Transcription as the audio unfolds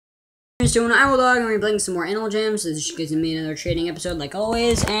Doing I will dog and we're playing some more Animaljam, so this gives me another trading episode like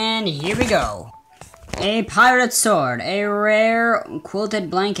always, and here we go. A pirate sword, a rare quilted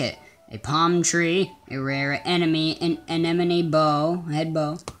blanket, a palm tree, a rare anemone bow, head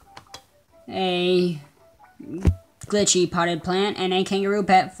bow, a glitchy potted plant, and a kangaroo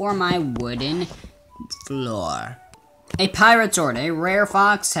pet for my wooden floor. A pirate sword, a rare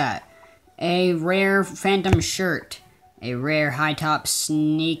fox hat, a rare phantom shirt, a rare high-top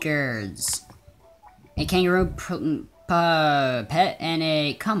sneakers, a kangaroo pet, and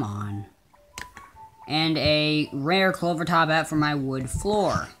and a rare clover top hat for my wood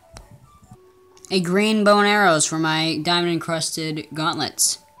floor. A green bow and arrows for my diamond-encrusted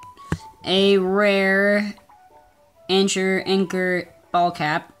gauntlets. A rare anchor ball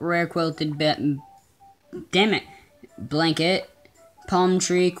cap, rare quilted blanket, palm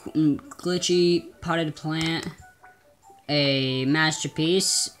tree, glitchy potted plant, a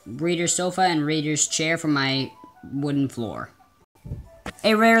masterpiece, reader's sofa, and reader's chair for my wooden floor.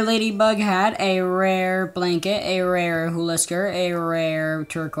 A rare ladybug hat, a rare blanket, a rare hula skirt, a rare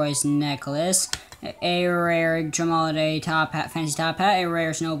turquoise necklace, a rare holiday top hat, fancy top hat, a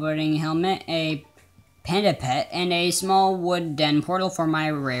rare snowboarding helmet, a panda pet, and a small wood den portal for my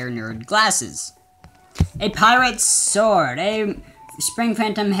rare nerd glasses. A pirate sword, a spring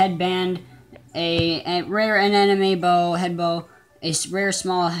phantom headband, a rare anemone bow, head bow, a rare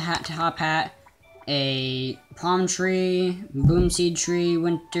small top hat, a palm tree, boomseed tree,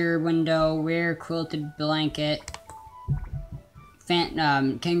 winter window, rare quilted blanket,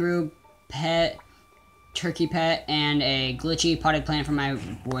 kangaroo pet, turkey pet, and a glitchy potted plant for my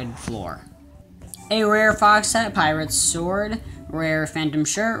wood floor. A rare fox hat, pirate sword, rare phantom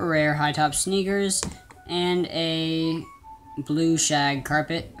shirt, rare high top sneakers, and a blue shag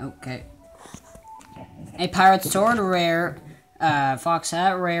carpet. Okay. A pirate sword, rare fox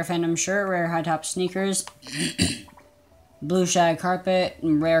hat, rare phantom shirt, rare high top sneakers, blue shag carpet,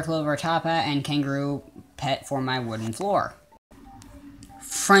 rare clover top hat, and kangaroo pet for my wooden floor.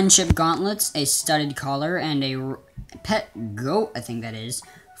 Friendship gauntlets, a studded collar, and a pet goat, I think that is,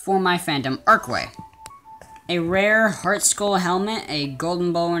 for my phantom archway. A rare heart skull helmet, a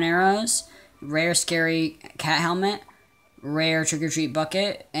golden bow and arrows, rare scary cat helmet, rare trick-or-treat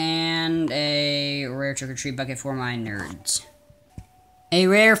bucket, and a rare trick-or-treat bucket for my nerds. A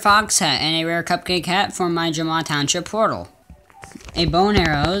rare fox hat and a rare cupcake hat for my Jama Township portal. A bow and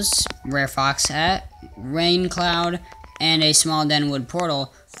arrows, rare fox hat, rain cloud, and a small denwood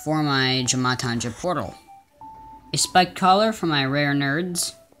portal for my Jama Township portal. A spiked collar for my rare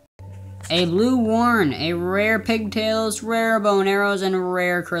nerds. A blue warn, a rare pigtails, rare bow and arrows, and a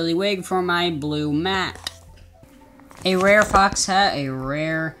rare curly wig for my blue mat. A rare fox hat, a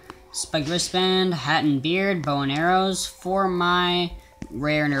rare spiked wristband, hat and beard, bow and arrows for my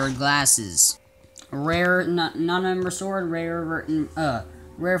rare nerd glasses. A rare non-member sword,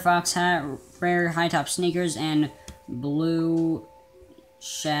 rare fox hat, rare high top sneakers, and blue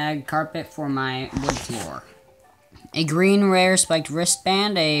shag carpet for my wood floor. A green rare spiked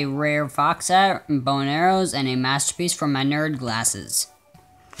wristband, a rare fox hat, bow and arrows, and a masterpiece for my nerd glasses.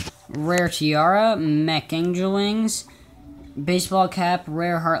 Rare tiara, mech angel wings, baseball cap,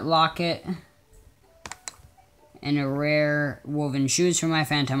 rare heart locket, and a rare woven shoes for my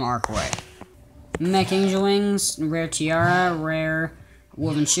phantom archway. Mech angel wings, rare tiara, rare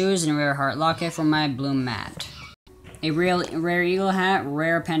woven shoes, and a rare heart locket for my blue mat. A rare eagle hat,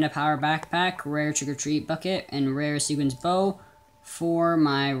 rare panda power backpack, rare trick-or-treat bucket, and rare sequins bow for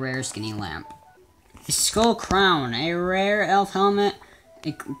my rare skinny lamp. A skull crown, a rare elf helmet,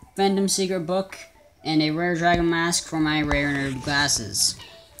 a phantom secret book, and a rare dragon mask for my rare nerd glasses.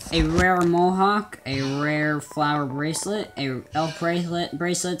 A rare mohawk, a rare flower bracelet, a elf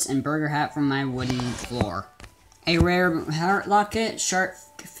bracelets, and burger hat for my wooden floor. A rare heart locket, shark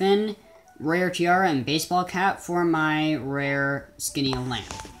fin, rare tiara, and baseball cap for my rare skinny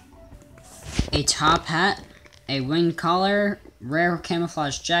lamp. A top hat, a winged collar, rare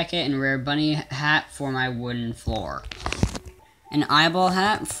camouflage jacket, and rare bunny hat for my wooden floor. An eyeball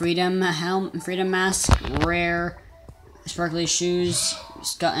hat, freedom mask, rare sparkly shoes,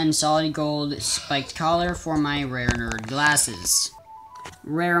 and solid gold spiked collar for my rare nerd glasses.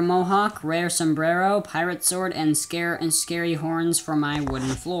 Rare mohawk, rare sombrero, pirate sword, and scary horns for my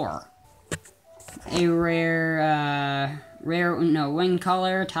wooden floor. A rare wing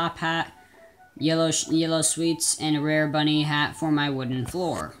collar, top hat, yellow sweets, and a rare bunny hat for my wooden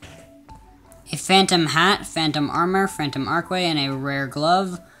floor. A phantom hat, phantom armor, phantom archway, and a rare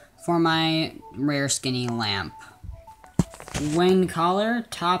glove for my rare skinny lamp. Winged collar,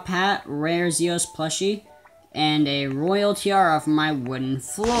 top hat, rare Zeus plushie, and a royal tiara for my wooden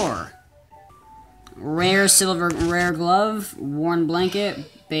floor. rare silver rare glove, worn blanket,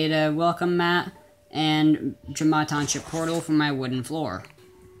 beta welcome mat, and Jama Township portal for my wooden floor.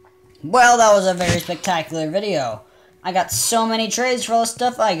 Well, that was a very spectacular video. I got so many trades for all the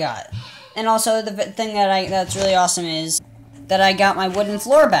stuff I got. And also, the thing that's really awesome is that I got my wooden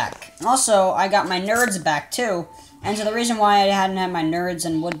floor back. And also, I got my nerds back, too. And so the reason why I hadn't had my nerds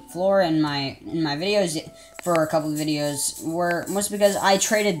and wood floor in my videos for a couple of videos was because I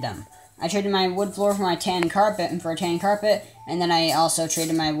traded them. I traded my wood floor for my tan carpet, and then I also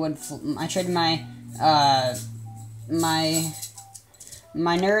traded my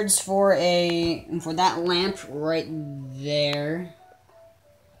my nerds for that lamp right there.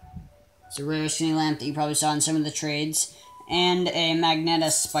 It's a rare skinny lamp that you probably saw in some of the trades, and a Magneta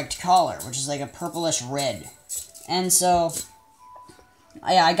spiked collar, which is like a purplish red. And so,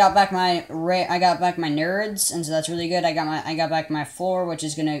 yeah, I got back my nerds, and so that's really good. I got back my floor, which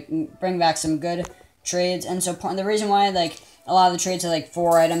is gonna bring back some good trades. And so the reason why a lot of the trades had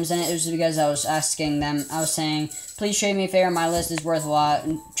 4 items in it was because I was saying, please trade me a favor, my list is worth a lot,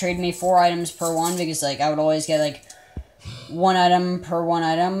 and trade me 4 items per one, because I would always get 1 item per 1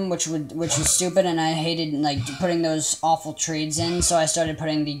 item, which was stupid, and I hated putting those awful trades in, so I started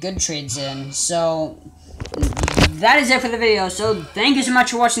putting the good trades in. So that is it for the video. So thank you so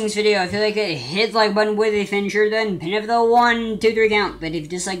much for watching this video. If you like it, hit the like button with a finisher, then pin it for the 1, 2, 3 count. But if you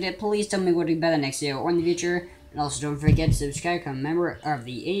disliked it, please tell me what to do better next video or in the future. And also don't forget to subscribe, become a member of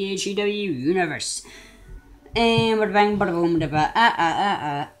the AHEW universe. And bada bang, bada boom, bada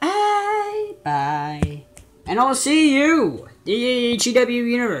bye. And I'll see you, the AHEW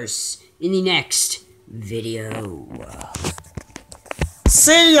universe, in the next video.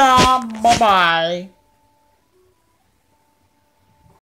 See ya! Bye-bye!